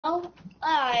Bell?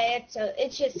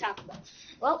 It's just Taco Bell.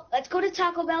 Well, let's go to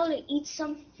Taco Bell to eat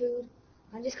some food.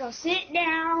 I'm just gonna sit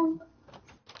down.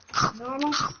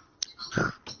 Normal.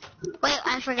 Wait,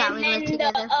 I forgot we lived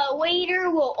together. And then the waiter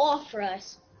will offer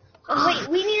us. Wait,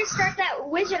 we need to start that.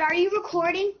 Wizard, are you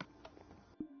recording?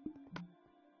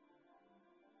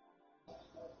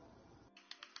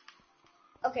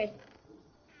 Okay.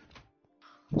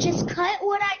 Just cut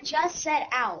what I just said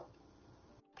out.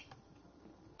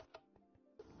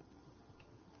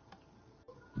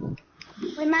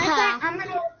 Wait, matter of fact, I'm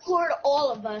gonna record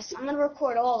all of us.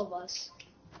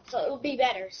 So it will be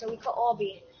better, so we could all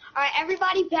be. Alright,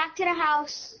 everybody back to the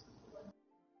house.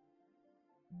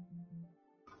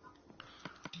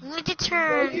 We need to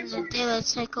turn the daylight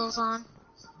cycles on.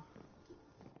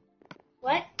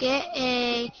 What? Get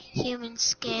a human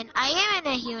skin. I am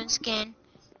in a human skin.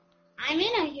 I'm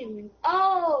in a human.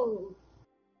 Oh!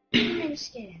 Human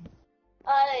skin.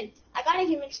 I got a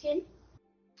human skin.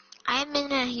 I'm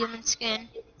in a human skin.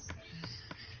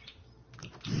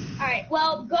 Alright,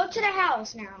 well, go to the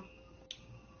house now.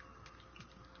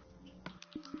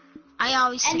 I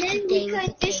always And start then the day with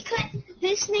a cake.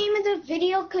 This name of the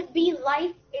video could be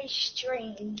Life is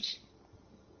Strange.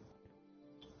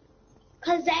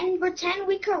 Cause then pretend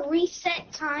we could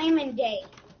reset time and day.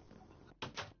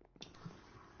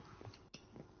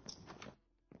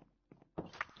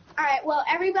 Alright, well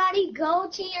everybody go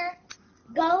to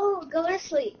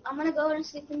sleep. I'm gonna go to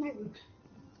sleep in my room.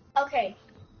 Okay.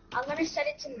 I'm gonna set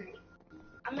it to night.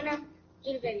 I'm gonna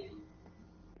do the video.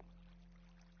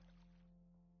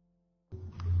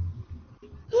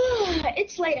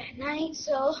 It's late at night,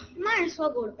 so might as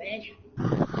well go to bed.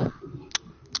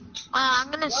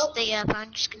 I'm gonna stay up.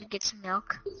 I'm just gonna get some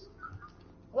milk.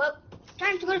 Well,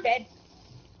 time to go to bed.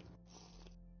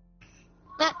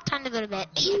 Yep, time to go to bed.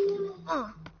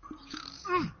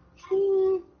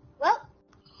 Well,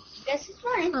 guess it's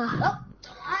morning. Well,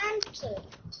 time to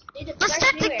let's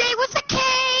start the day with a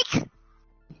cake!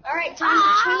 Alright, time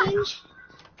to change.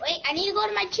 Wait, I need to go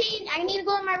to my change. I need to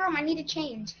go in my room. I need to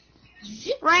change.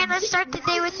 Ryan, let's start the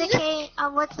day with the cake.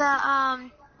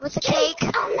 With the cake.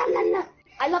 Oh, no.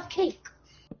 I love cake.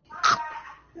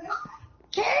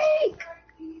 Cake!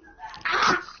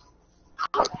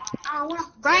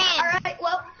 Ryan! Alright,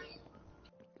 well,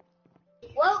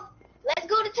 let's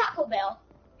go to Taco Bell.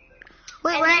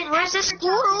 Wait, And Ryan, then where's the after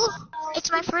school?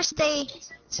 It's my first day.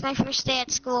 It's my first day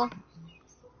at school.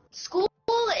 School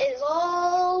is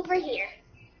over here.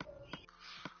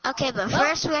 Okay, but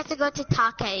first we have to go to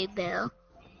Taco Bell.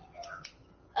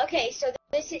 Okay, so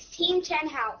this is Team 10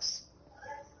 house.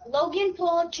 Logan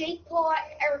Paul, Jake Paul,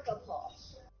 Erica Paul.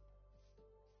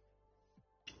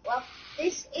 Well,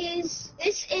 this is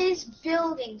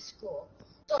building school.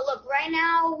 So look, right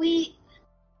now we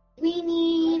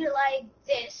need like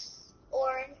this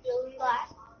orange building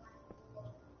glass.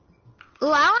 Ooh,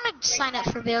 I want to sign up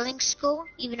for building school.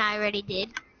 Even I already did.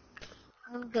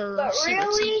 I'm gonna go But see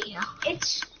what's in here.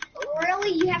 it's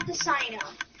really you have to sign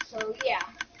up. So yeah.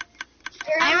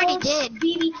 Girls, I already did.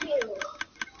 BBQ.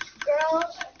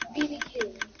 Girls,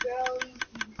 BBQ. Girls.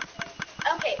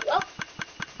 Okay, well,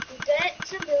 we get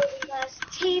to building glass.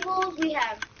 Tables, we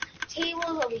have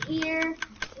tables over here.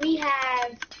 We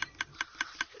have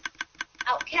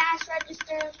out cash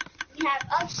registers. We have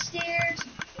upstairs,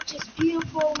 which is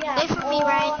beautiful. We have Wait for me, all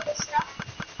Ryan. the stuff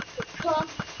to cook.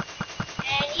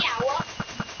 And yeah, well,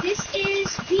 this is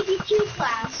BBQ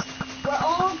class, where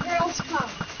all girls come.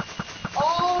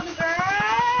 All the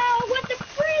girls. What the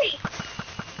freak?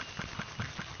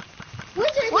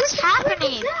 What's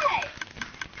happening? That?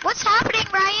 What's happening,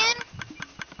 Ryan?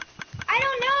 I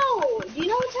don't know. Do you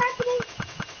know what's happening?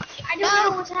 I don't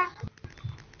know what's happening.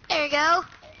 There you go.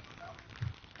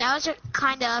 That was a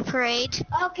kind of a parade.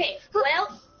 Okay,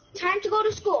 well, time to go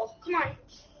to school. Come on.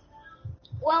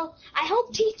 Well, I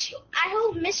hope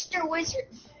Mr. Wizard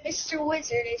is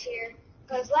here,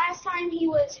 because last time he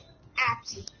was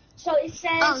absent. So it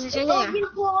says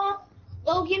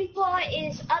Logan Paul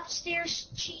is upstairs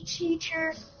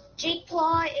teacher, Jake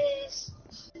Paul is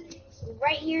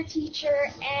right here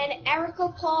teacher, and Erica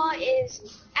Paul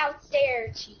is out there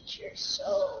teacher.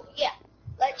 So yeah,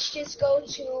 let's just go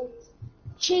to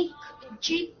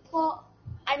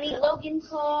Logan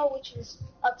Paul, which is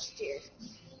upstairs.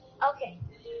 Okay,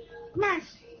 come on.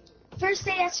 First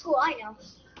day at school, I know.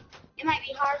 It might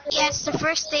be hard for Yes, the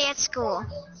first day at school.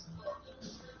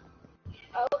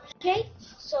 Okay,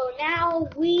 so now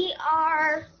we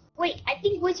are... Wait, I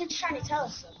think Wizard's trying to tell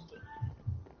us something.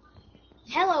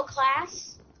 Hello,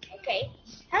 class. Okay.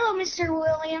 Hello, Mr.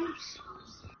 Williams.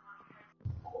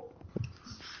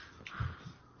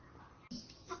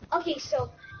 Okay,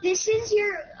 so this is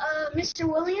your, Mr.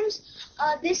 Williams.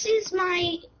 This is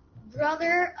my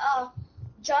brother,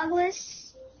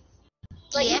 Douglas.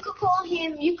 But Yep. you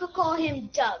could call him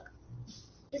Doug.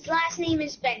 His last name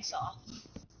is Bensoff.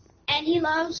 And he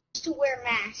loves to wear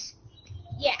masks.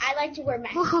 Yeah, I like to wear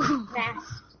masks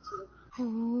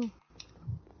too.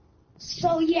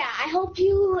 So yeah, I hope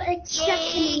you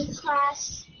accept me in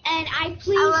class. And can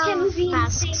we be in the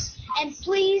same, and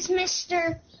please,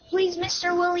 Mr.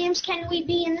 Williams, can we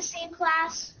be in the same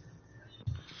class?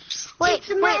 Wait,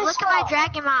 look at my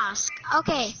dragon mask.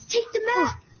 Okay. Take the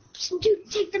mask. Dude,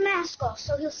 take the mask off,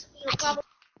 so he'll probably...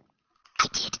 I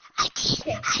did.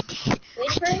 Okay.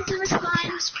 Wait for him to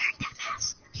respond.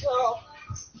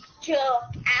 2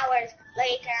 hours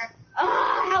later.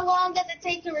 How long does it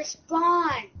take to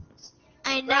respond?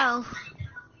 I know.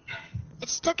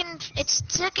 It's taken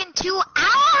 2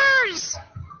 hours.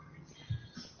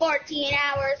 14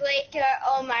 hours later.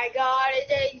 Oh my God, it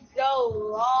takes so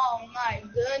long. My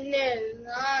goodness.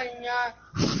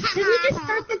 Should we just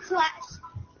start the class?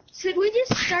 Should we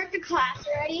just start the class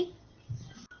already?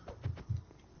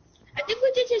 I think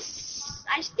we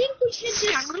should just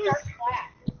start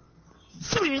class.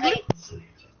 Really?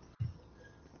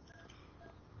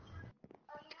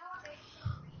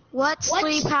 What's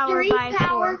 3 powered by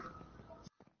 4?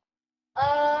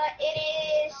 It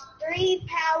is 3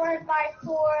 powered by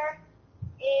 4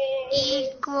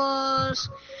 equals...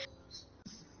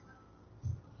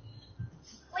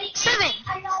 Wait, 7.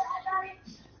 I got it.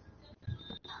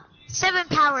 7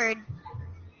 powered.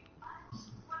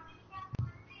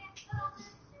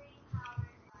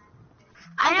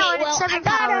 I know, it's 7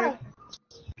 powered.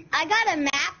 I got a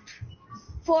map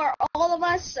for all of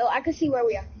us, so I can see where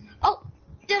we are. Oh!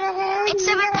 It's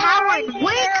 7 powered.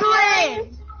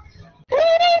 Weakling!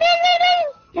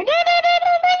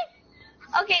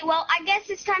 Okay, well, I guess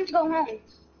it's time to go home.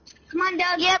 Come on,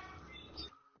 Doug. Yep.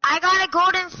 I got a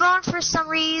golden phone for some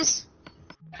reason.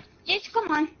 Just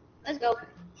come on. Let's go.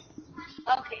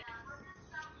 Okay.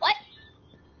 What?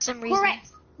 Some reason. Correct.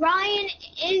 Ryan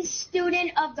is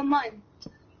student of the month.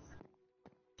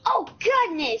 Oh,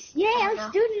 goodness. Yeah, I'm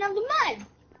student of the month.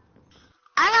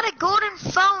 I got a golden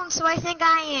phone, so I think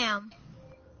I am.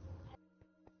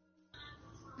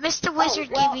 Mr. Wizard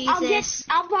gave me this.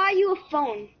 I'll buy you a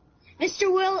phone.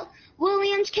 Mr.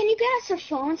 Williams, can you get us a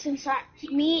phone since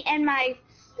me and my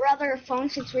brother a phone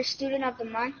since we're student of the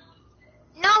month?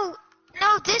 No,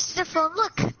 this is the phone.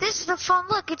 Look, this is the phone.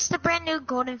 Look, it's the brand new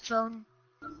golden phone.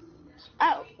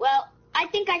 Oh, well, I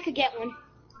think I could get one.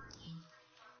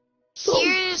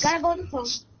 Here's... Got a golden phone.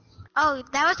 Oh,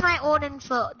 that was my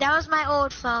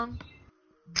old phone.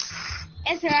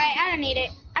 It's alright, I don't need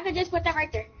it. I could just put that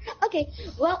right there. Okay,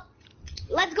 well,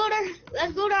 let's go to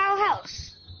our house.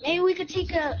 Maybe we could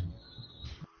take a...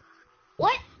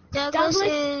 What? Douglas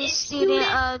is student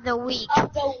of the week.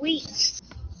 Of the week.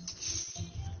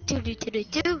 Do.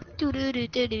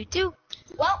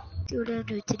 Well,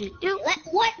 Do.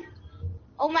 what?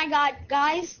 Oh my God,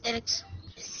 guys.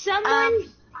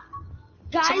 Someone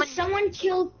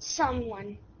killed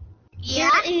someone.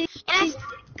 Yeah?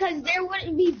 Because there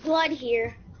wouldn't be blood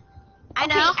here. I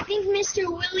know. I think Mr.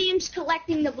 Williams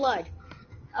collecting the blood.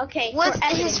 Okay. What's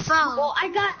his phone? Well,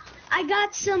 I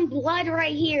got some blood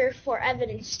right here for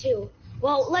evidence too.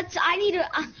 Well,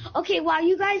 okay, while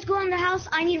you guys go in the house,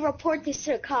 I need to report this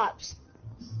to the cops.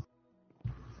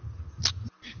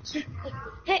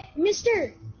 Hey,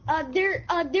 mister,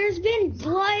 there's been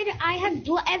blood. I have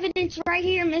evidence right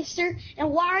here, mister. And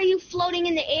why are you floating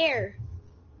in the air?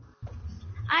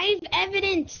 I have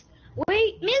evidence.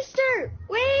 Wait, mister,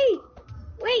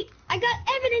 wait, I got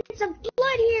evidence of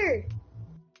blood here.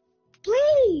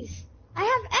 Please, I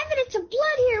have evidence of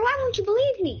blood here. Why won't you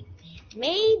believe me?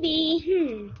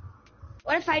 Maybe,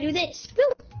 what if I do this?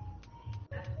 Boop.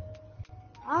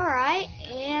 Alright,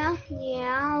 yeah,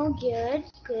 good,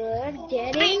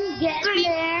 getting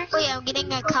there. Wait, I'm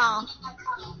getting a call.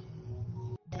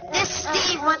 This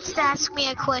Steve wants to ask me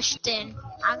a question.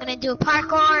 I'm gonna do a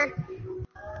parkour.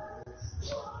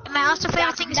 And my also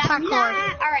favorite thing is parkour.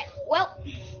 Alright, well,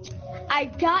 I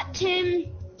got him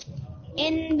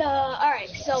in the...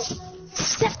 Alright, so,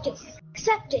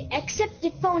 accept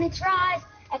it, phone, it's Rise,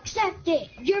 accept it.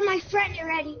 You're my friend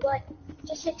already, but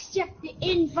just accept the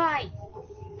invite.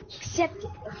 Accept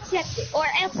it, or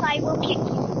else I will kick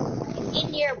you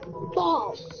in your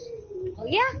balls. Oh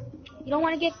yeah? You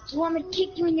want me to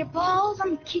kick you in your balls?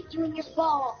 I'm gonna kick you in your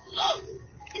balls.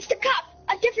 It's the cop,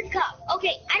 a different cop.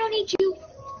 Okay, I don't need you,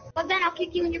 but then I'll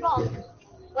kick you in your balls.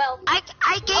 Well, I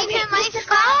gave him my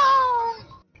phone.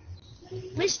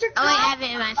 Mr. Cop, Oh, I have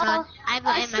it in my phone. I have it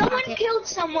in my someone pocket. killed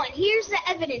someone. Here's the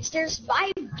evidence. There's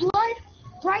 5 blood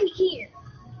right here.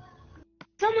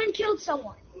 Someone killed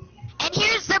someone. And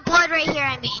here's the blood right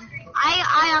here,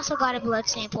 I also got a blood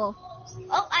sample.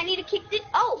 Oh, I need to kick it.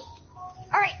 Oh,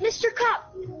 all right, Mr.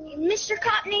 Cop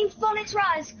named Phoenix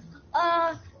Roz.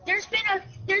 There's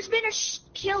been a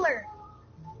killer.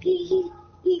 He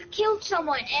killed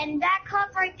someone, and that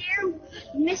cop right there,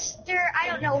 Mr. I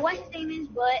don't know what his name is,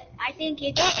 but I think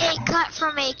it's It cut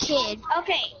from a kid.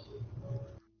 Okay.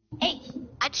 Hey,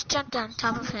 I just jumped on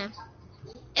top of him.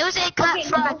 It was a cut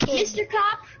from a kid. Mr.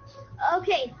 Cop.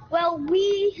 Okay. Well,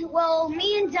 me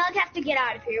and Doug have to get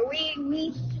out of here.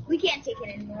 We can't take it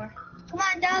anymore. Come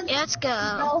on, Doug. Yeah, let's go.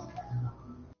 No.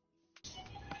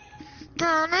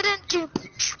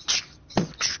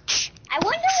 I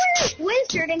wonder where is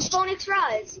Wizard and Phoenix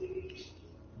Roz.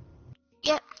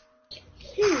 Yep.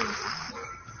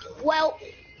 Well,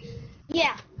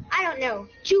 yeah, I don't know.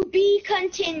 To be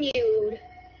continued.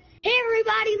 Hey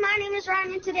everybody, my name is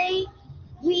Ryan, and today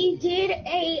we did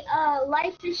a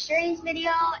Life is Strange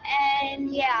video,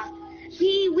 and yeah,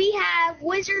 we have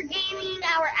Wizard Gaming,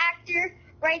 our actor,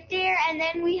 right there, and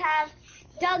then we have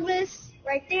Douglas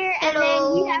right there, and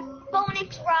then we have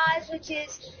Phoenix Roz, which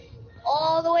is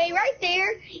all the way right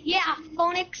there. Yeah,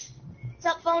 Phoenix. What's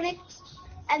up, Phoenix?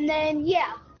 And then,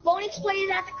 yeah, Phoenix plays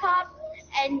as the cop,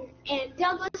 and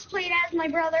Douglas played as my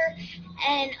brother,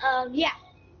 and, yeah,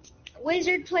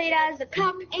 Wizard played as the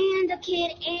cop and the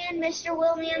kid and Mr.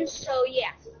 Williams, so,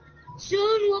 yeah.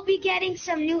 Soon we'll be getting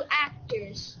some new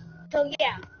actors. So,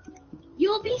 yeah,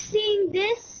 you'll be seeing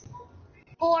this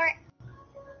for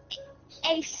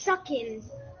a sucking.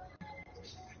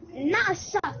 Not a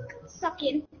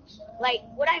sucking. Like,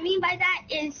 what I mean by that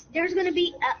is there's going to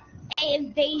be an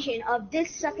invasion of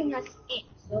this sucking us in.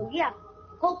 So, yeah,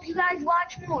 hope you guys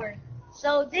watch more.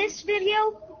 So, this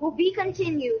video will be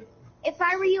continued. If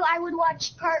I were you, I would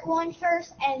watch part 1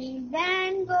 first and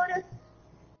then go to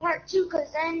part 2,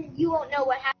 because then you won't know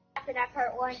what happened at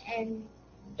part 1 and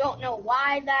don't know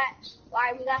why we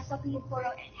got stuck in the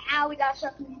portal and how we got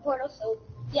stuck in the portal. So,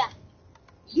 yeah,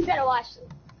 you better watch it.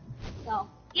 So,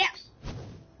 yeah.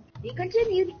 Be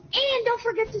continued, and don't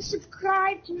forget to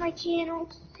subscribe to my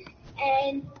channel,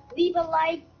 and leave a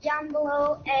like down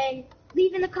below, and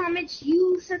leave in the comments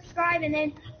you subscribe, and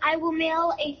then I will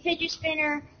mail a fidget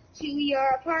spinner to your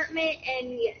apartment,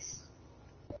 and yes.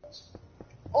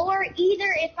 Or either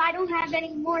if I don't have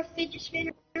any more fidget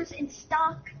spinners in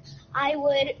stock, I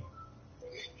would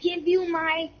give you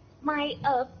my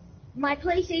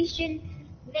PlayStation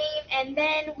name, and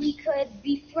then we could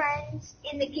be friends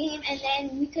in the game, and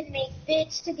then we could make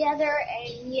bits together,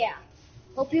 and yeah.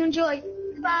 Hope you enjoy.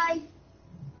 Bye.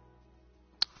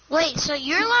 Wait, so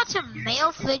you're allowed to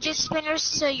mail fidget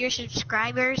spinners to your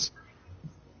subscribers?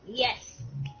 Yes.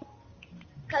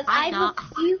 Cause I'm not.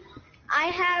 I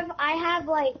have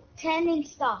like 10 in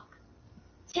stock.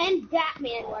 10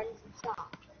 Batman ones in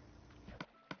stock.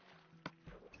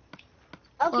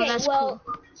 Okay, Cool.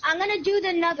 I'm gonna do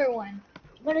another one.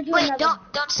 Wait,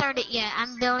 don't start it yet.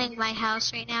 I'm building my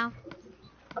house right now.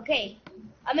 Okay,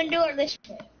 I'm gonna do it this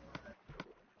way.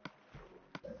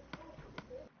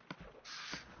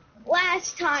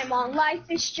 Last time on Life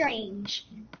is Strange,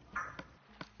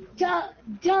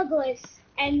 Douglas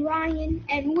and Ryan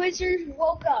and Wizard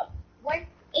woke up,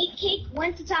 ate cake,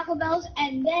 went to Taco Bell's,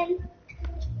 and then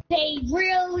they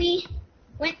really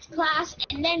went to class,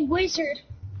 and then Wizard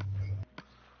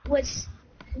was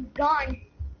gone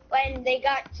when they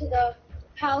got to the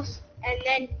house, and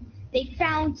then they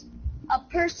found a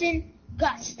person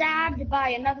got stabbed by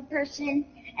another person,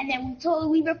 and then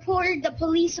we reported the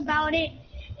police about it,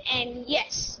 and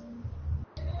yes,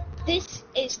 this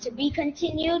is to be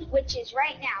continued, which is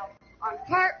right now on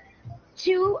part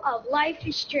 2 of Life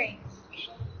is Strange.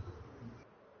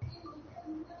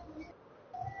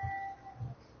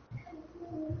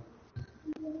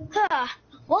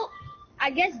 Well, I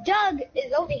guess Doug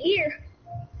is over here.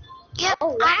 Yep, Oh,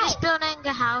 wow. I'm just building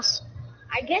a house.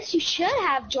 I guess you should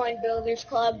have joined Builders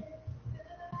Club.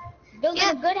 Building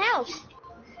a good house.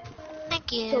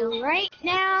 Thank you. So right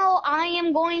now, I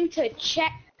am going to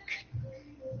check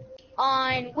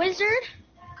on Wizard.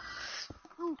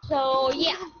 So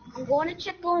yeah, I'm going to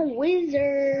check on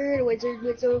Wizard.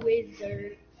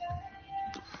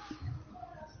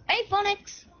 Hey,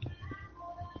 Phoenix.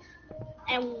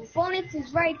 And Phoenix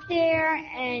is right there,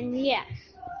 and yes.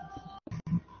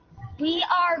 We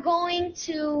are going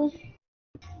to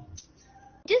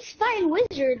just find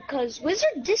Wizard, because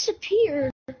Wizard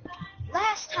disappeared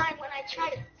last time when I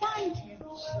tried to find him.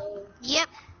 So, yep.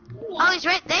 Oh, he's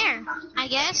right there, I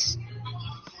guess.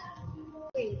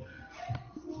 wait.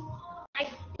 I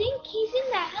think he's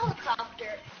in that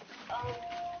helicopter.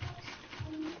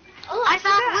 I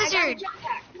found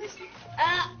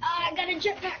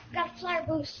jetpack. Got a flyer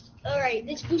boost. Alright,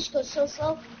 this boost goes so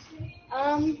slow.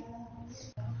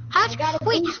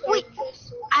 Wait.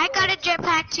 I got a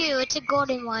jetpack too. It's a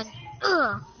golden one.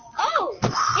 Ugh. Oh! It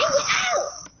went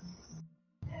out!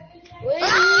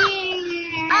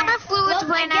 All my fluids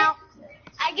went out.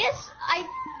 I guess I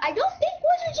don't think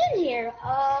Wizard's in here.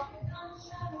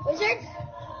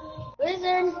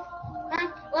 Wizard?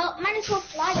 Well, might as well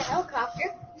fly the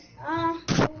helicopter.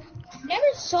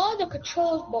 Never saw the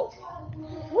controls boat.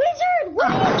 Wizard,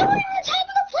 what are you doing on the top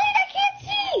of the plane? I can't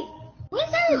see.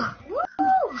 Wizard, woo!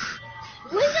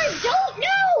 Wizard, don't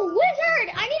no! Wizard,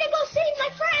 I need to go save my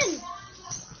friend.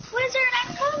 Wizard, I'm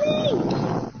coming.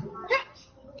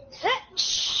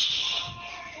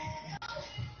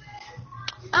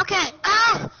 Okay.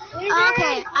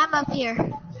 Okay, I'm up here.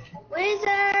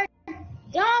 Wizard,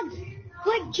 Doug,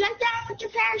 quick, jump down with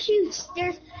your parachutes.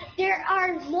 There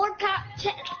are more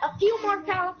a few more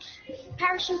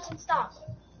parachutes in stock.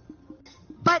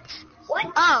 But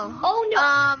what? Oh no!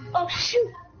 Oh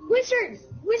shoot! Wizard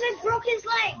broke his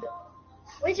leg.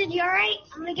 Wizard, you alright?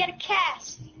 I'm gonna get a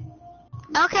cast.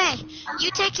 Okay,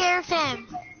 you take care of him.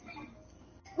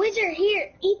 Wizard,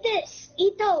 here, eat this,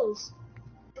 eat those.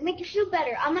 It'll make you feel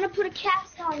better. I'm gonna put a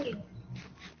cast on you.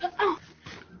 We're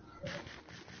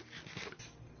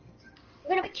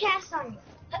gonna put a cast on you.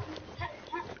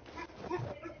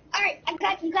 Alright,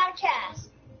 you got a cast.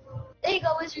 There you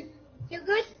go, Wizard. Feel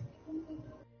good?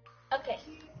 Okay.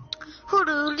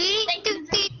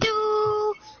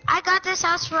 I got this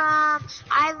house from.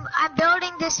 I'm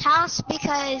building this house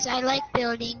because I like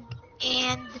building,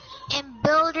 and in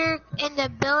the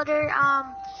builder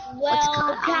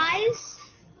Well, guys.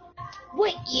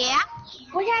 Wait. Yeah.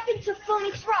 What happened to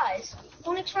Phoenix Rise?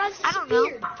 Phoenix Rise disappeared. I don't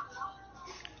know.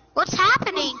 What's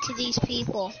happening to these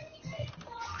people?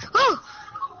 Oh.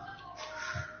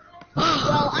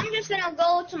 Well, I'm just gonna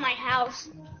go to my house.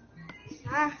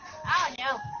 I don't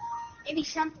know. Maybe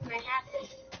something might happen.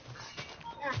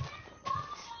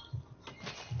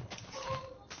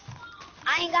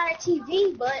 I ain't got a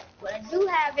TV, but what I do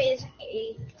have is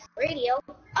a radio.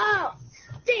 Oh,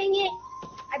 dang it!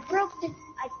 I broke the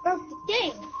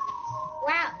thing.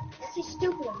 Wow, this is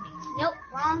stupid of me. Nope,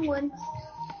 wrong one.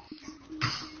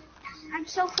 I'm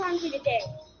so clumsy today.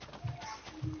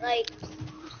 Like,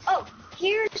 oh,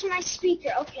 here's my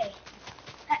speaker. Okay.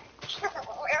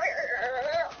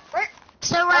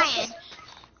 So Ryan.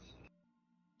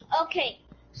 Okay,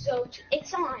 so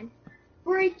it's on.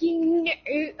 Breaking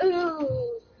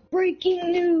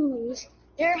news.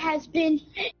 There has been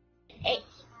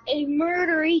a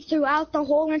murdery throughout the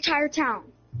whole entire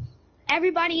town.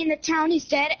 Everybody in the town is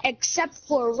dead except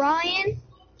for Ryan,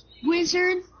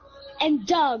 Wizard, and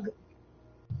Doug.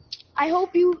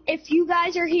 If you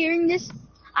guys are hearing this,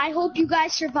 I hope you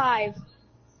guys survive.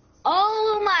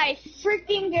 Oh my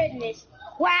freaking goodness.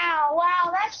 Wow,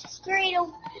 that's just great.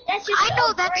 That's just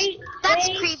that's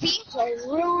creepy. To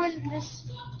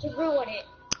ruin it.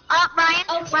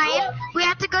 Ryan, we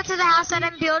have to go to the house that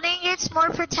I'm building. It's more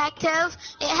protective.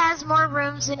 It has more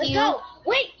rooms than you. No,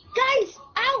 wait, guys,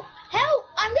 ow, help,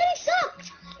 I'm getting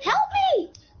sucked. Help me,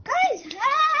 guys.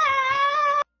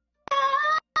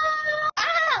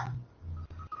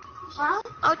 Huh?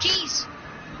 Oh, jeez.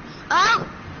 Oh,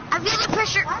 I'm feeling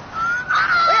pressure. What?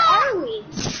 Where are we?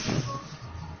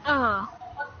 Oh.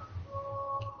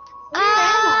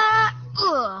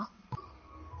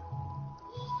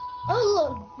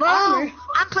 Oh, whoa!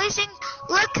 I'm placing.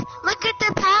 Look at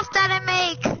the path that I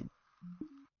make.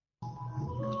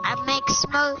 I make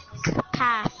smoke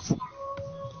path.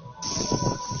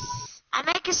 I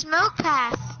make a smoke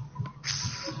path.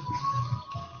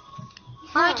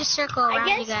 I'll just circle around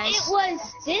you guys. I guess it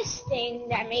was this thing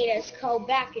that made us go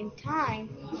back in time.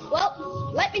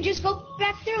 Well, let me just go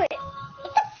back through it.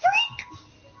 What the freak?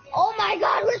 Oh my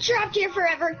god, we're trapped here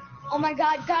forever. Oh my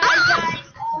god, guys.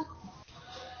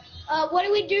 What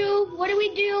do we do? Oh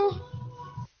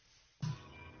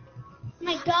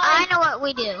my god. I know what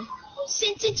we do.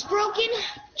 Since it's broken,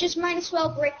 just might as well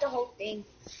break the whole thing.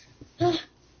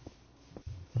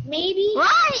 Maybe.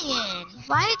 Ryan,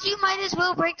 why did you might as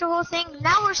well break the whole thing?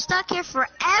 Now we're stuck here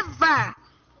forever.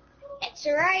 It's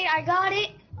alright, I got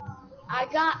it. I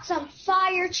got some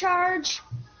fire charge.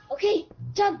 Okay,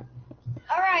 Doug.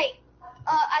 Alright.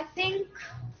 I think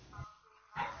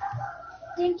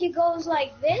it goes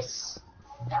like this.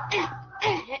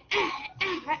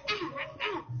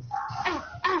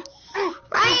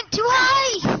 Ryan, too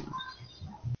high.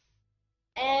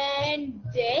 And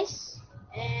this.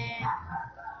 And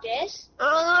this.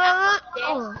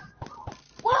 Oh.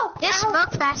 Whoa! This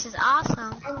smoke fast is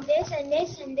awesome. And this, and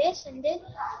this, and this, and this.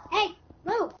 Hey,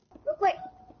 move! Real quick.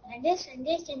 And and this, and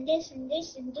this, and this, and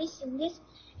this, and this, and this,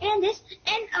 and this,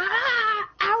 and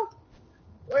ow!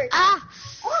 Word. Oh,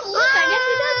 look, I guess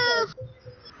we did.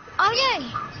 Oh, yay.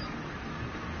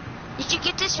 Did you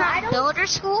get this from builder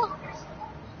school?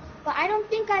 But I don't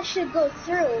think I should go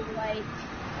through, like,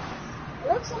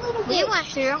 it looks a little bit We went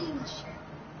through. strange.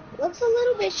 It looks a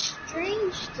little bit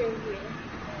strange through here.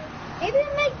 Maybe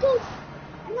I might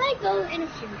go in a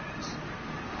few minutes.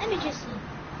 Let me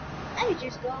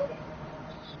just go.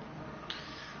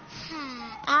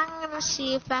 I'm gonna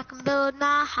see if I can build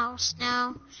my house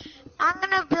now. I'm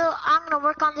gonna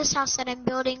work on this house that I'm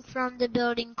building from the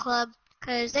building club,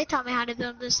 cause they taught me how to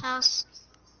build this house.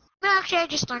 But actually, I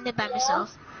just learned it by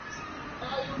myself.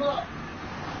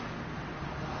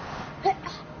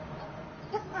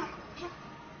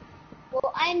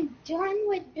 Well, I'm done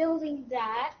with building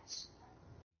that.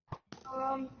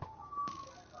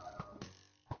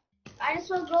 I just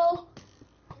will go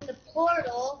in the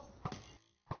portal.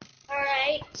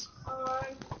 Alright.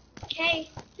 Okay.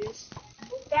 Just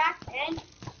move back and.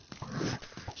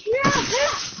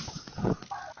 Yeah.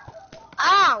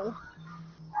 Ow!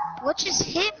 What just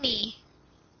hit me?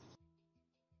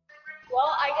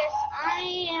 Well, I guess I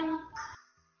am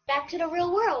back to the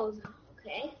real world.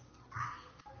 Okay.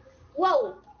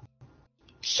 Whoa!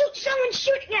 Shoot! Someone's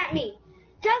shooting at me!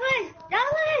 Douglas!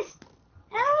 Douglas!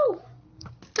 Help!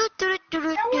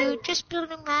 Just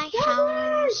building my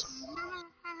Douglas! house.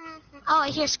 Oh, I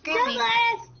hear screaming.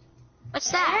 Douglas!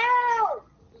 What's that? Help!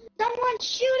 Someone's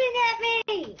shooting at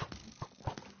me!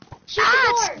 Shoot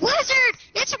It's the door! Wizard!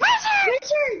 It's Wizard!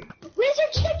 Wizard!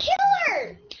 Wizard's the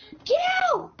killer! Get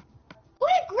out!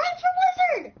 Quick, run from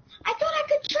Wizard! I thought I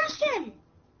could trust him!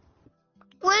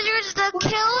 Wizard's the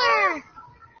killer!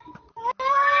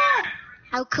 Ah!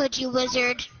 How could you,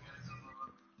 Wizard?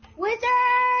 Wizard!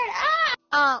 Ah!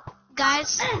 Oh,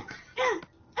 guys,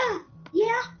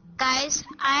 Yeah? guys,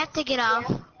 I have to get off.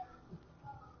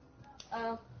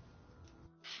 Oh.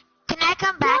 Can I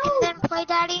come back No. and then play,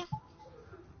 Daddy?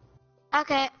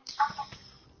 Okay.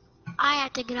 I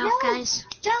have to get off, guys.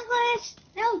 Douglas!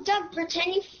 No, Doug,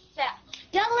 pretend you fell.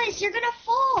 Douglas, you're gonna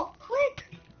fall!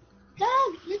 Quick!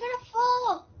 Doug, you're gonna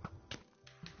fall!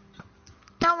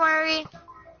 Don't worry.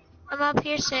 I'm up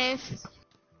here safe.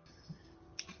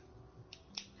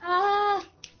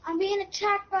 I'm being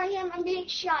attacked by him. I'm being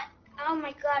shot. Oh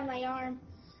my god, my arm.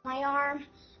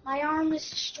 My arm is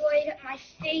destroyed. My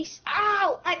face.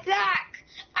 Ow! My back!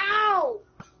 Ow!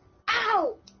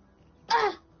 Ow!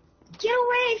 Get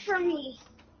away from me!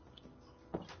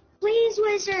 Please,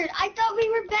 Wizard! I thought we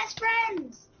were best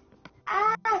friends!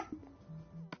 Ah!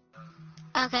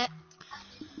 Okay.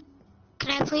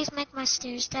 Can I please make my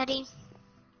stairs, Daddy?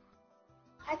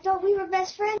 I thought we were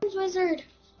best friends, Wizard!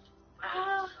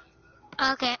 Ah!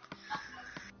 Okay.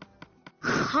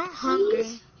 I'm hungry.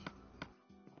 Please?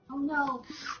 Oh no.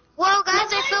 Whoa,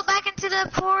 guys, I fell back into the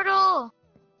portal.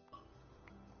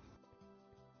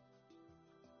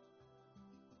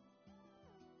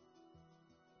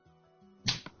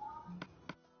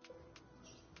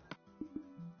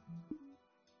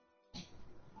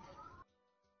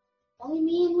 Only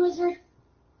me and Wizard.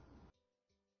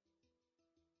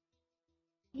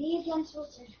 Me against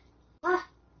Wizard.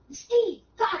 Steve!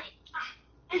 Got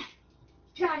it!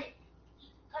 Got it!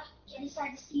 Get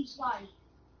inside Steve's body.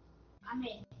 I'm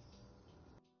in.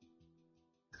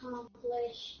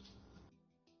 Accomplished.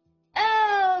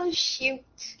 Oh, shoot.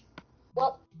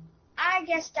 Well, I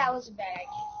guess that was a bad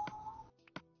idea.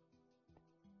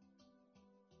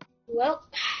 Well,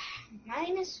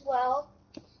 might as well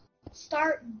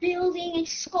start building a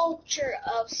sculpture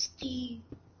of Steve.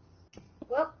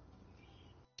 Well,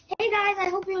 hey guys, I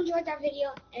hope you enjoyed that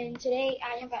video. And today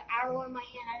I have an arrow in my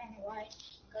hand. I don't know why.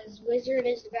 Because Wizard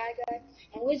is the bad guy.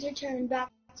 And Wizard turned back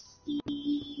to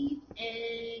Steve.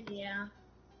 And yeah.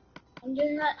 I'm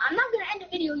not going to end the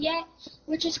video yet.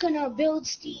 We're just going to build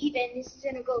Steve. And this is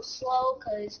going to go slow.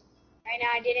 Because right now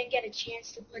I didn't get a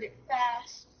chance to put it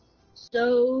fast.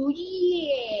 So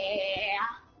yeah.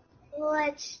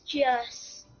 Let's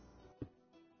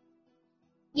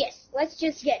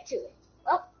just get to it.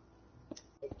 Well,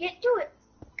 let's get to it.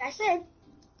 Like I said.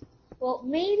 Well,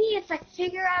 maybe if I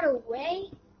figure out a way,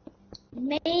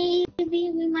 maybe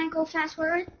we might go fast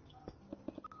forward.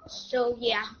 So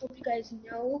yeah, hope you guys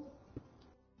know.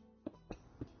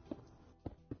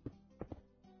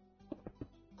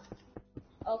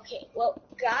 Okay, well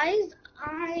guys,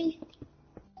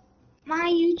 my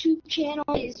YouTube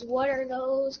channel is What Are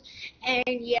Those, and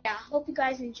yeah, hope you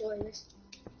guys enjoy this.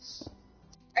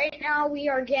 Right now we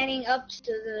are getting up to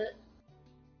the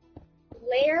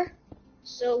lair,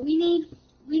 so we need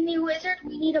Wizard,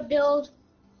 we need a build.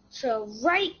 So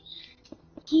right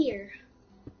here.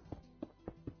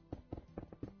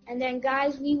 And then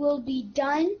guys, we will be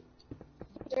done.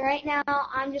 So right now,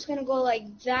 I'm just gonna go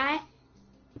like that.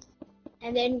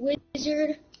 And then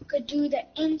Wizard could do the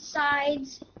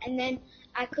insides, and then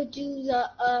I could do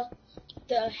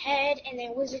the head, and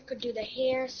then Wizard could do the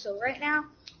hair. So right now,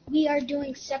 we are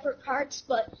doing separate parts,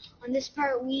 but on this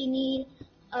part, we need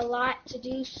a lot to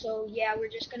do. So yeah, we're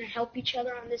just gonna help each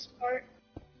other on this part.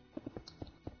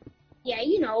 Yeah,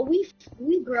 you know, we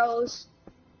bros.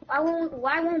 Why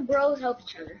won't bros help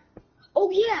each other? Oh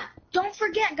yeah, don't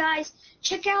forget guys,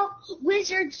 check out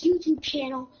Wizard's YouTube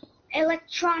channel,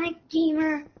 Electronic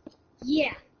Gamer.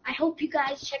 Yeah, I hope you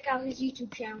guys check out his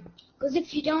YouTube channel. Because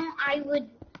if you don't, I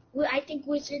think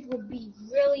Wizard would be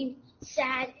really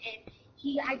sad,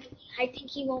 and I think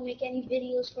he won't make any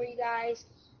videos for you guys.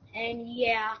 And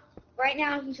yeah, right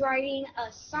now he's writing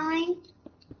a sign,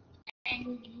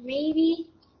 and maybe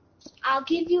I'll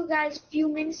give you guys a few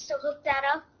minutes to look that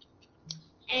up.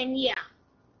 And yeah,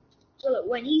 so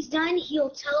when he's done, he'll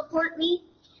teleport me,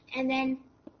 and then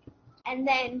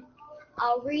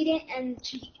I'll read it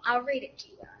I'll read it to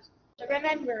you guys. So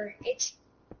remember, it's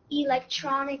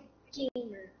Electronic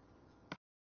Gamer.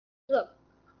 Look,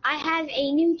 I have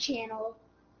a new channel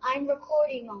I'm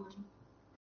recording on.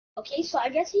 Okay, so I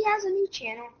guess he has a new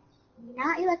channel,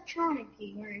 not Electronic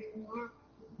Gamer anymore.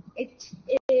 It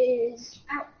is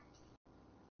out.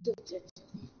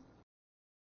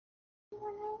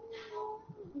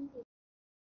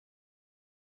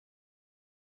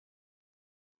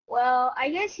 Well, I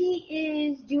guess he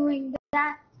is doing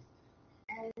that.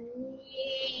 And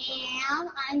yeah,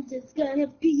 I'm just gonna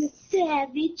be a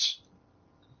savage.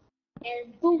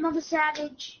 And boom, I'm a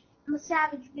savage. I'm a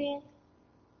savage, man.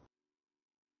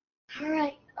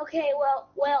 Alright, okay, I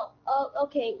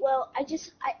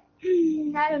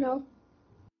don't know.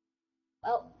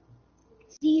 Well,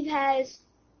 Steve has,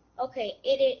 okay,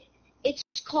 it's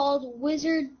called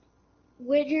Wizard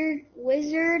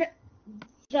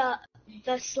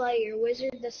the Slayer.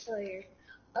 Wizard the Slayer.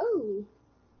 Oh,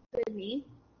 good name.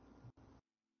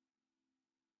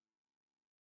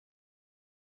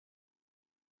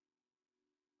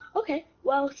 Okay,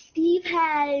 well, Steve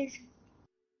has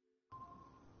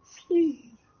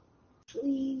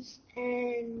sleeves,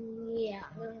 and yeah,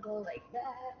 I'm gonna go like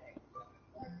that.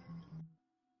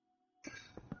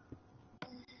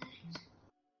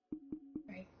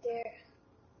 Right there.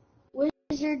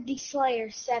 Wizard the Slayer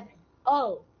 7.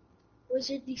 Oh,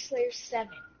 Wizard the Slayer 7.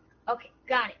 Okay,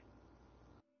 got it.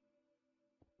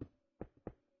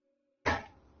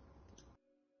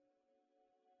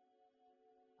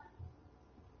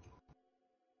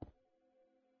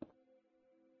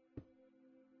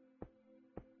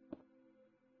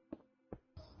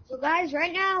 So guys,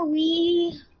 right now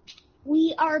we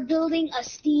are building a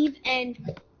Steve,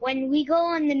 and when we go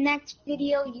on the next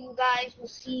video, you guys will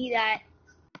see that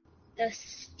the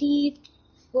Steve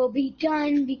will be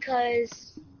done,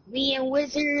 because me and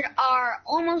Wizard are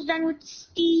almost done with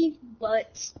Steve.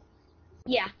 But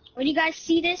yeah, when you guys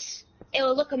see this, it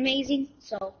will look amazing.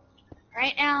 So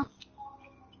right now,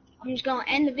 I'm just gonna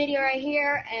end the video right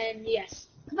here, and yes,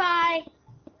 goodbye.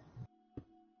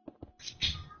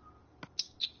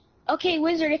 Okay,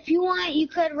 Wizard, if you want, you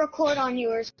could record on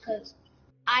yours, because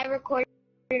I recorded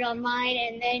on mine,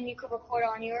 and then you could record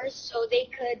on yours, so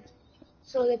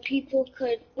the people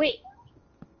could, wait,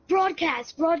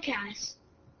 broadcast.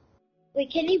 Wait,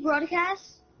 can he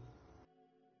broadcast?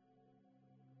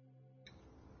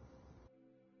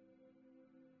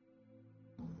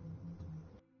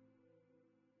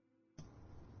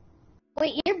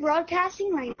 Wait, you're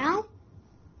broadcasting right now?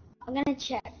 I'm gonna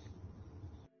check.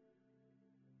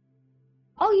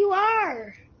 Oh, you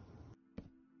are!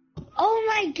 Oh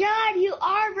my god, you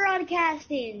are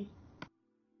broadcasting!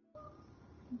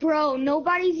 Bro,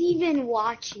 nobody's even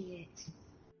watching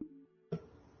it.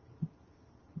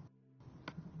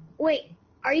 Wait,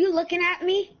 are you looking at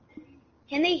me?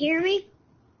 Can they hear me?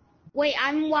 Wait,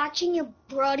 I'm watching your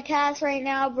broadcast right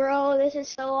now, bro. This is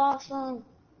so awesome.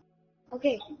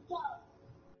 Okay.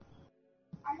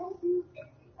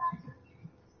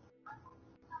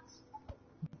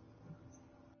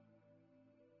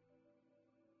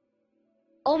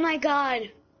 Oh my god.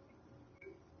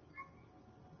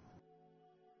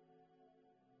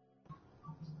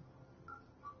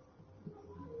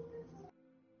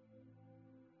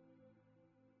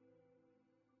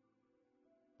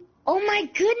 Oh my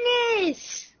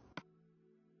goodness!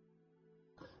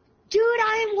 Dude,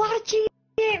 I'm watching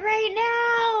it right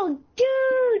now!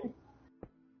 Dude!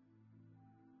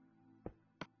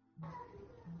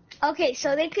 Okay,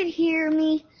 so they could hear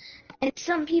me, and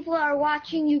some people are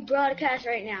watching you broadcast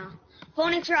right now.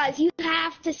 Phonics Rise, you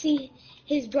have to see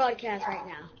his broadcast right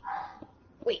now.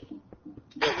 Wait.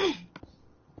 Let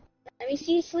me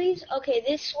see his sleeves. Okay,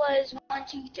 this was 1,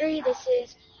 2, 3. This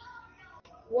is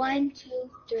 1, 2,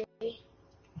 3.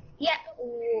 Yeah.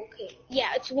 Okay.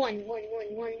 Yeah, it's 1, 1, 1,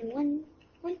 1, 1,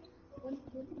 1, 1,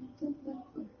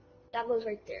 1. That goes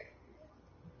right there.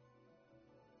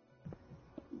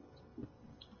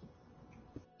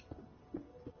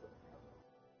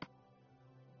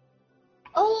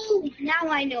 Oh, now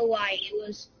I know why it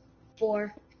was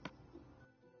 4.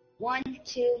 1,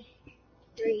 2,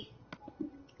 3,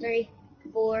 3,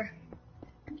 4.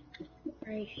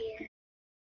 Right here.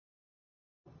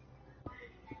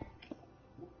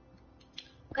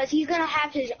 Because he's going to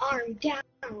have his arm down,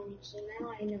 so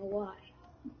now I know why.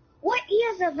 What? He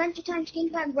has a Adventure Time skin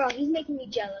pack? Bro, he's making me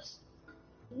jealous.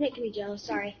 He's making me jealous,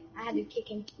 sorry. I had to kick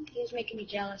him. He was making me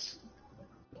jealous.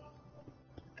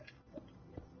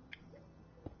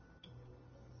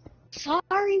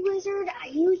 Sorry, Wizard.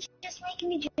 He was just making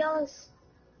me jealous.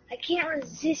 I can't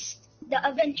resist the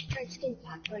Adventure Time skin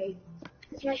pack. Like,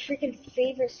 it's my freaking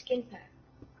favorite skin pack.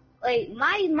 Like,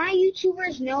 my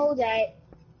YouTubers know that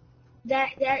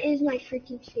is my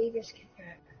freaking favorite skin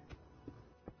pack.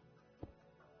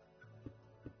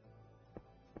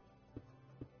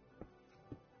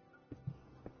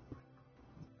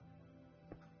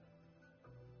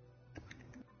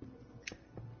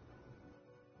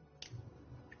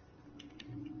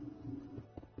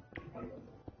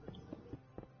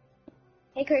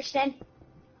 Hey, Kirsten.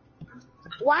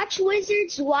 Watch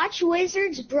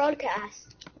Wizards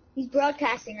broadcast. He's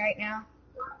broadcasting right now.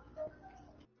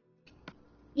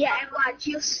 Yeah, and watch,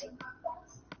 you'll see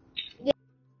me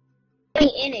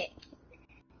in it.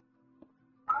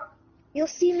 You'll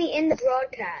see me in the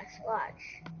broadcast.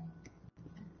 Watch.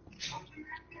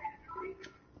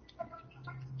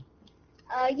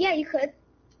 Yeah, you could.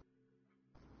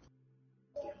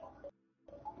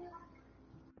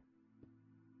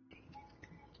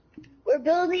 We're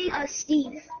building a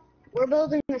Steve. We're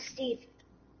building a Steve.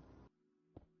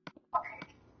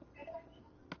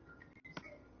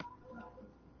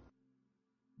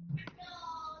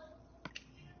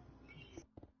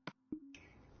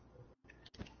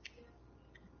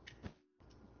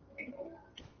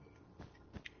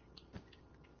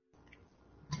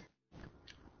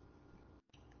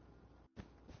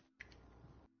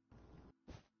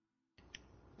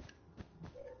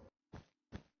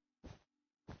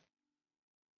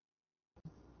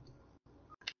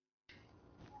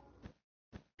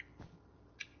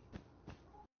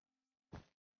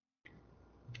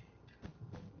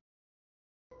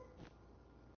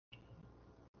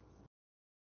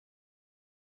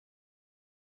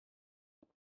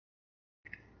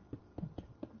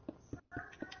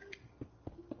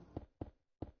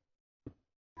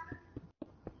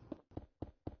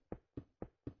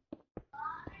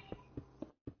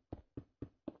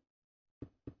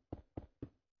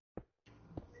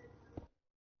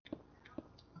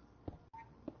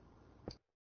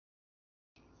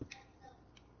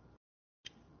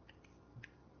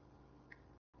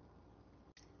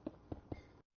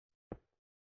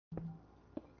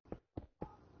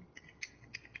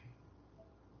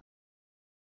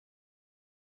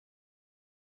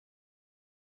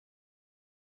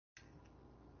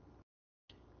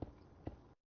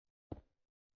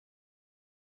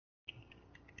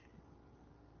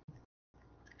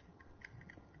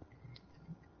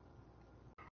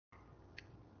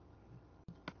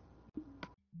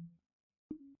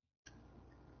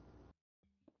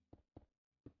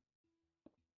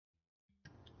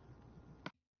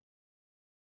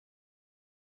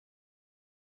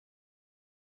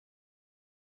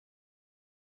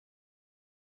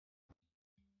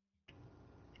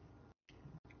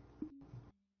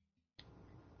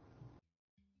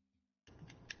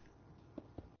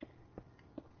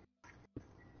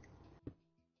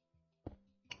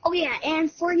 Oh yeah, and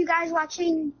for you guys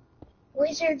watching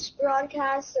Wizards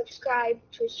broadcast, subscribe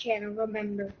to his channel,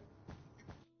 remember.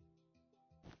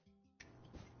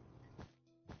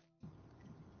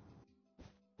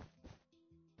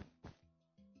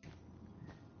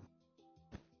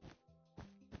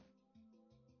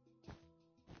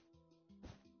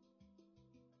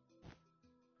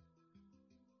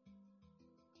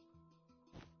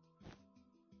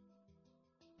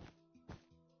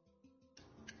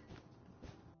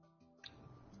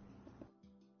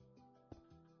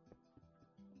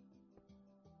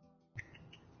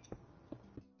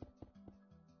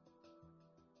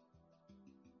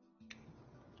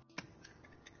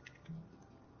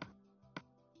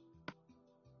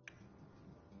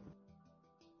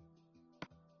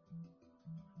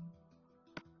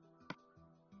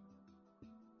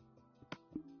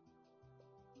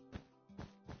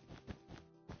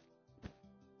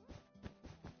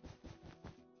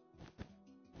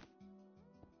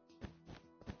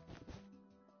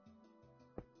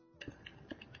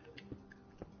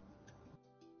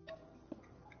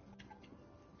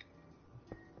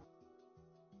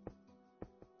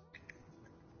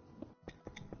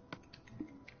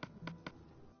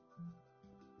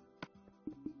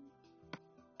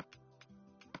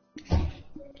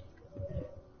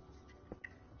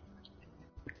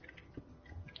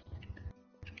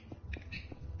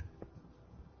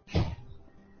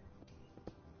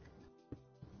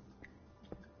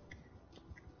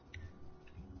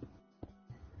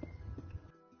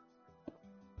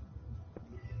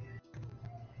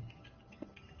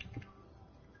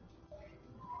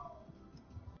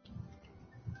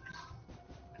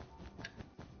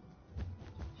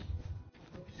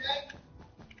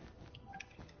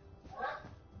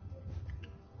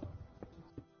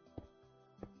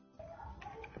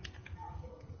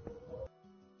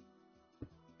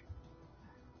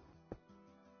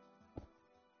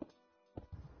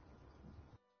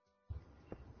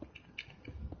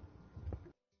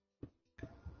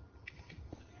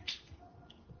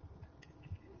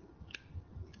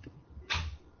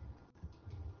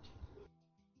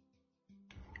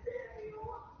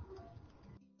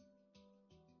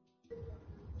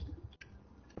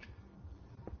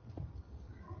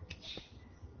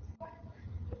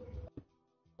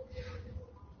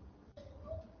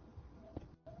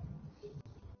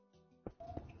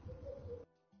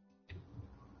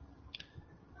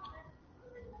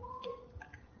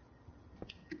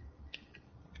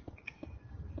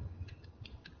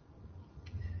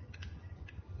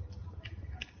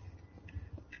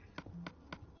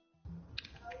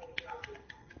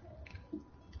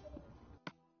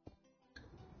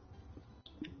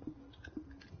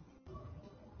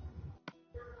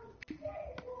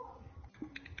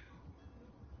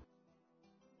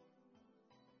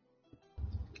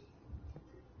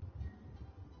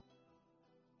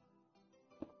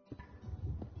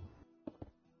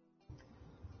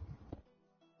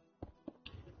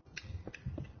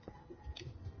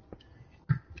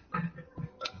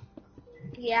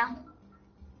 Yeah.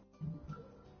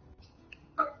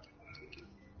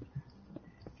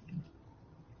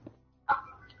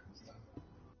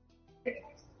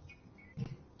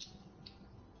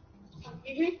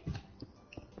 Mhm.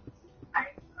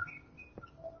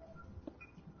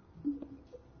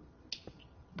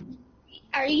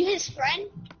 Are you his friend?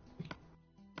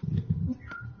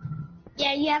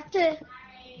 Yeah, you have to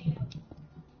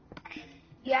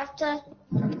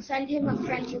send him a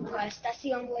friend request. That's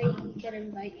the only way he can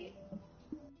invite you.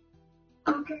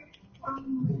 Okay.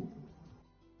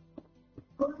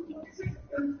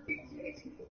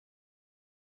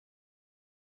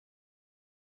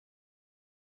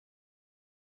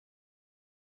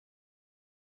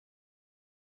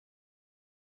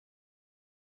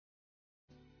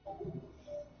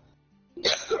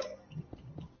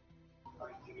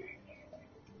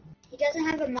 He doesn't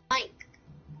have a mic.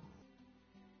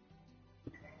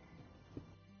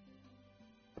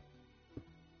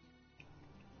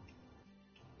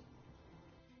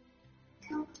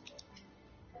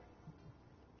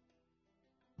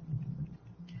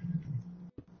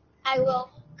 I will,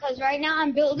 because right now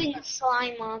I'm building a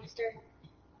slime monster.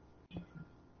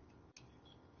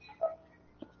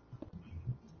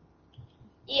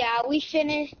 Yeah, we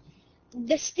finished.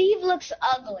 The Steve looks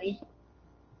ugly.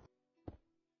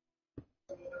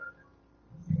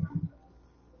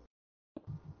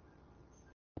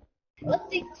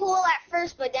 Looked cool at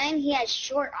first, but then he has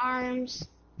short arms.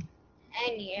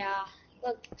 And yeah,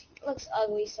 looks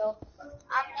ugly. So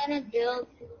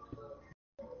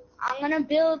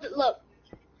look,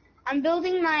 I'm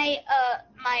building my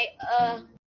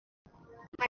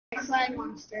slime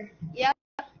monster. Yep.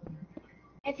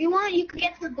 If you want, you could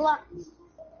get the blocks.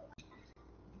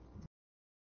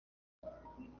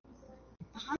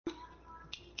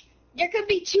 There could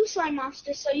be two slime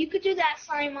monsters, so you could do that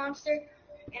slime monster,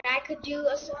 and I could do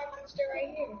a slime monster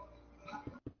right here.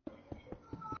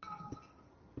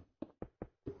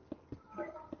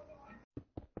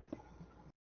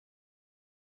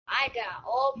 I got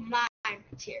all my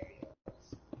materials.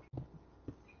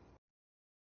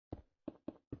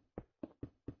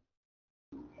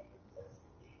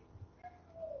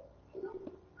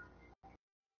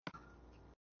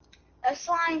 A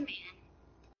slime man.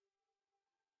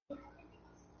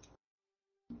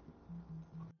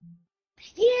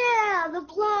 Yeah, the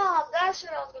blob. That's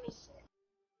what I was gonna say.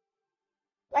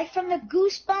 Like from the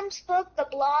Goosebumps book, the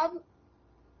blob.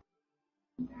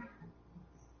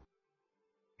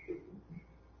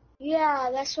 Yeah,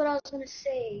 that's what I was gonna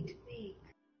say to me.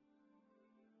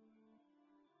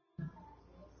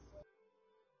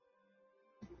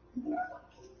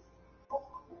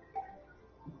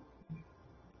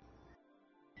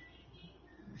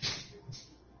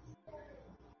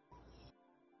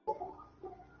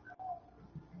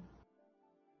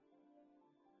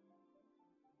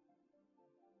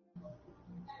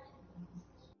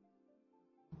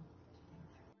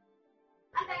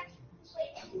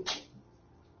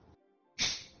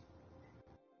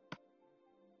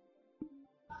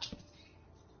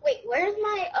 Wait, where's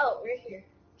my? Oh, right here.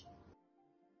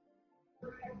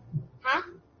 Huh?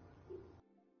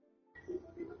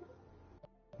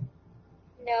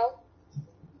 No.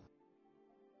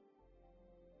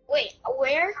 Wait,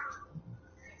 where?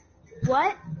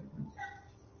 What?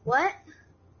 What?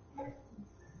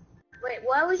 Wait,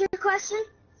 what was your question?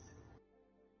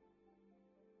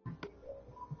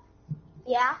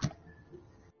 Yeah.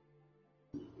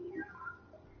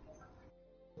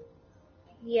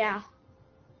 Yeah.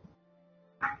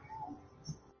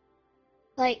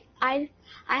 Like I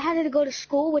had to go to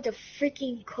school with a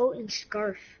freaking coat and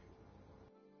scarf.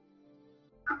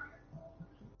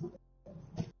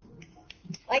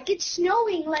 Like it's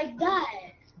snowing like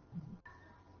that.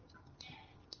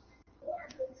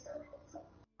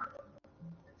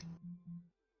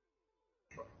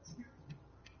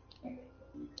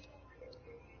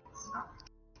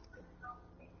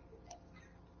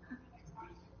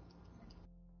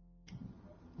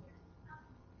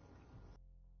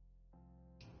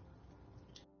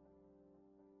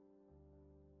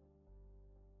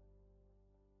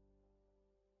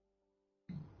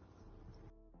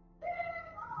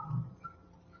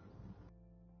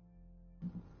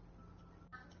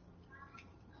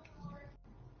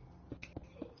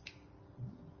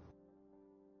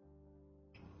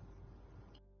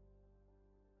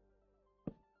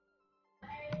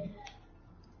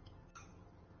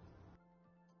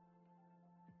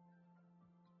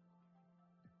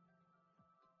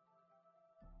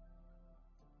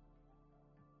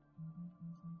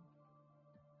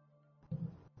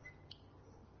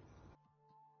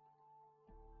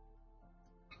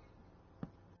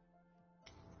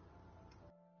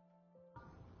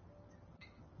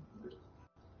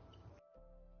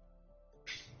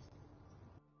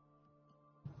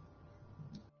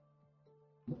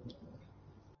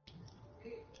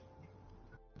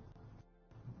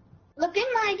 Look at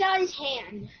my guy's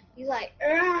hand. He's like,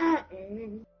 yeah,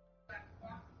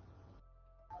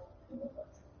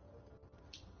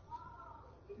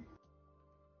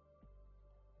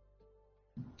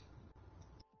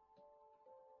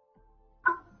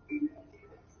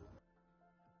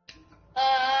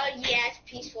 it's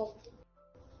peaceful.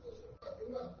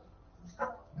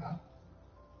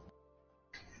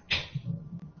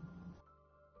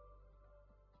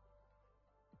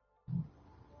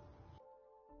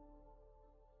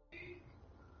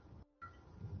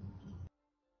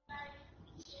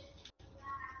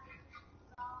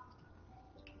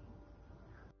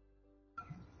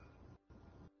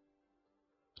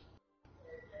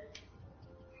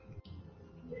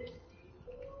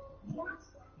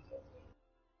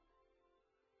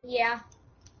 Yeah.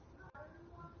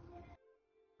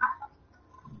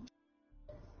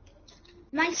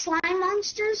 My slime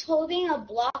monster's holding a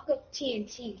block of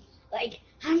TNT. Like,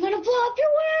 I'm gonna blow up your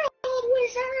world,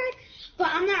 wizard! But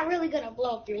I'm not really gonna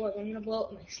blow up your world. I'm gonna blow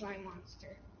up my slime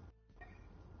monster.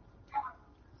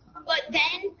 But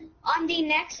then, on the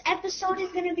next episode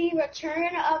is gonna be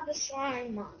Return of the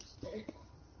Slime Monster.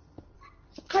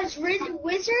 Because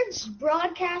Wizard's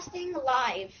broadcasting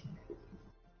live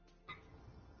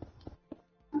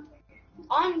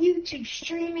on YouTube,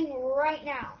 streaming right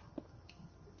now.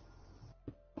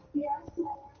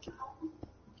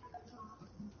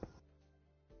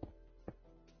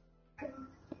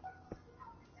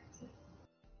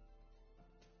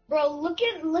 Bro, look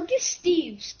at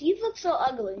Steve. Steve looks so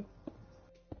ugly.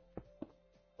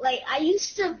 Like, I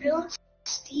used to build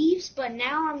Steve's, but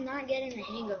now I'm not getting the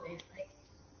hang of it.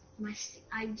 Like,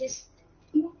 I just...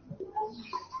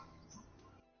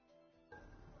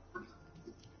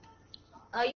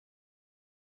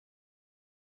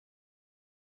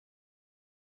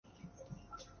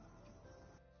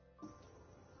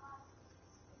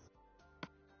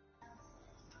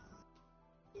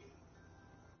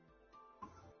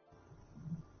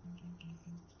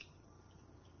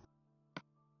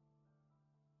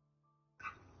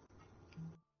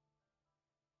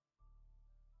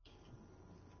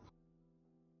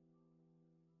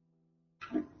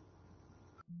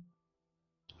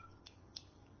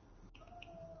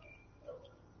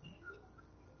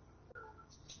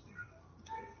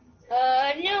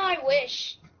 no, I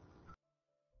wish.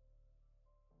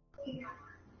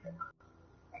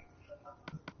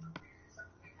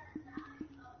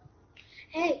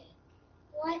 Hey,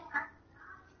 what?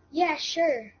 Yeah,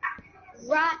 sure.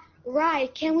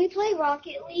 Right, can we play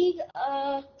Rocket League?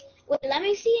 Wait, let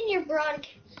me see in your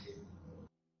broadcast.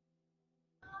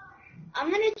 I'm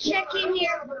gonna check in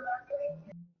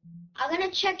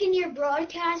your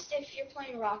broadcast if you're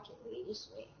playing Rocket League. Just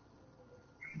wait.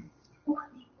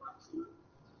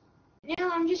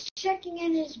 No, I'm just checking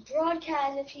in his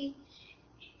broadcast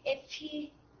if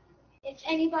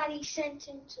anybody sent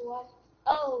him to us.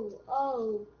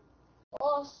 Oh,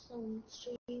 awesome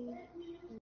stream.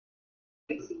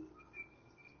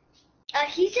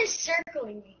 He's just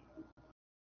circling me.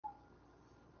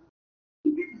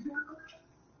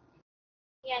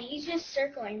 Yeah, he's just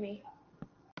circling me.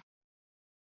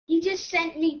 He just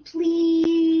sent me,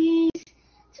 please,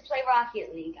 to play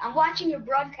Rocket League. I'm watching your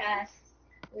broadcast,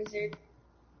 Wizard.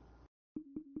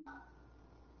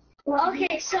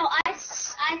 Okay, so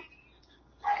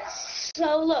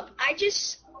look,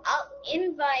 I'll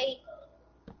invite.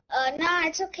 Nah,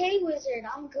 it's okay, Wizard.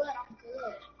 I'm good.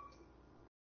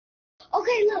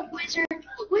 Okay, look,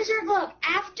 Wizard, look.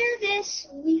 After this,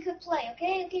 we could play.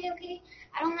 Okay.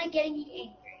 I don't like getting you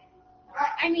angry.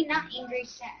 I mean, not angry,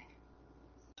 sad.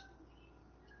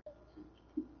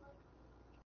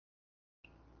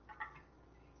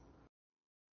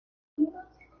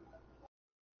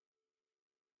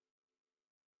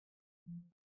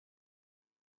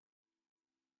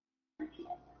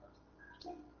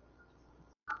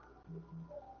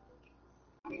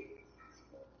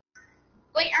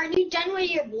 Wait, are you done with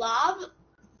your blob?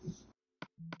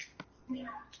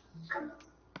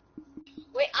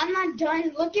 Wait, I'm not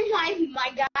done. Look at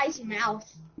my guy's mouth.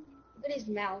 Look at his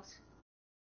mouth.